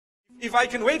If I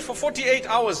can wait for 48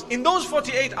 hours, in those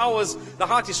 48 hours, the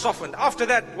heart is softened. After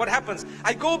that, what happens?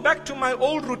 I go back to my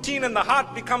old routine and the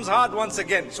heart becomes hard once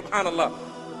again. Subhanallah.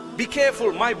 Be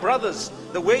careful, my brothers,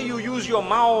 the way you use your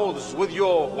mouths with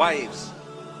your wives.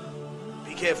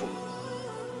 Be careful.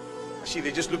 See,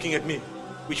 they're just looking at me,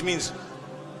 which means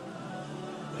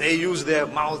they use their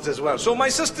mouths as well. So my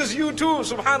sisters, you too,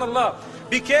 subhanallah.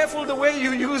 Be careful the way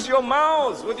you use your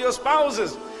mouths with your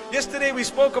spouses. Yesterday we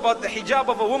spoke about the hijab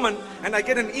of a woman, and I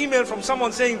get an email from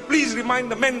someone saying, please remind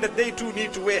the men that they too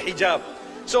need to wear hijab.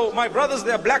 So my brothers,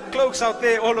 there are black cloaks out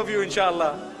there, all of you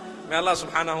inshallah. May Allah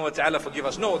subhanahu wa ta'ala forgive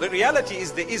us. No, the reality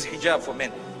is there is hijab for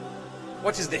men.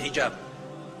 What is the hijab?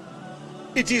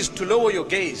 It is to lower your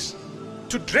gaze,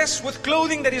 to dress with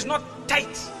clothing that is not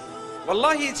tight.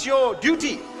 Wallahi, it's your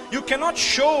duty. You cannot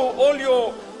show all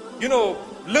your,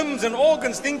 limbs and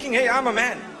organs thinking, hey, I'm a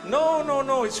man. No, no,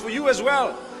 no, it's for you as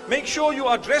well. Make sure you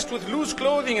are dressed with loose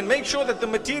clothing and make sure that the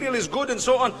material is good and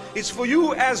so on. It's for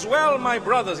you as well, my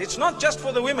brothers. It's not just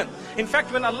for the women. In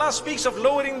fact, when Allah speaks of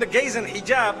lowering the gaze and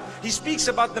hijab, He speaks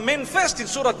about the men first in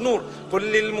Surah Nur.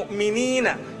 قُلْ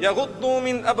لِلْمُؤْمِنِينَ يَغُضُّوا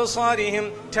مِنْ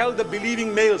أَبْصَارِهِمْ. Tell the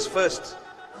believing males first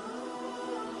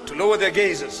to lower their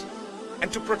gazes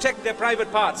and to protect their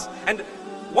private parts. And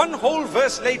one whole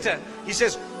verse later, He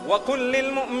says, وَقُلْ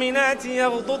لِلْمُؤْمِنَاتِ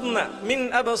يَغْضُضْنَ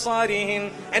مِنْ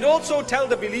أَبْصَارِهِنْ. And also tell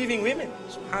the believing women.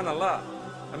 Subhanallah.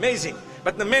 Amazing.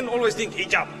 But the men always think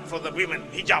hijab for the women,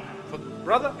 hijab.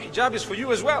 Brother, hijab is for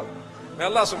you as well. May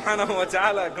Allah subhanahu wa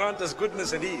ta'ala grant us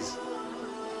goodness and ease.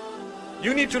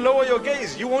 You need to lower your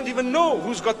gaze. You won't even know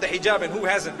who's got the hijab and who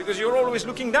hasn't, because you're always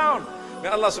looking down. May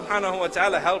Allah subhanahu wa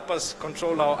ta'ala help us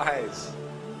control our eyes.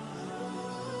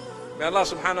 May Allah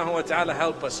subhanahu wa ta'ala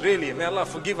help us, really. May Allah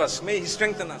forgive us. May He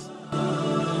strengthen us.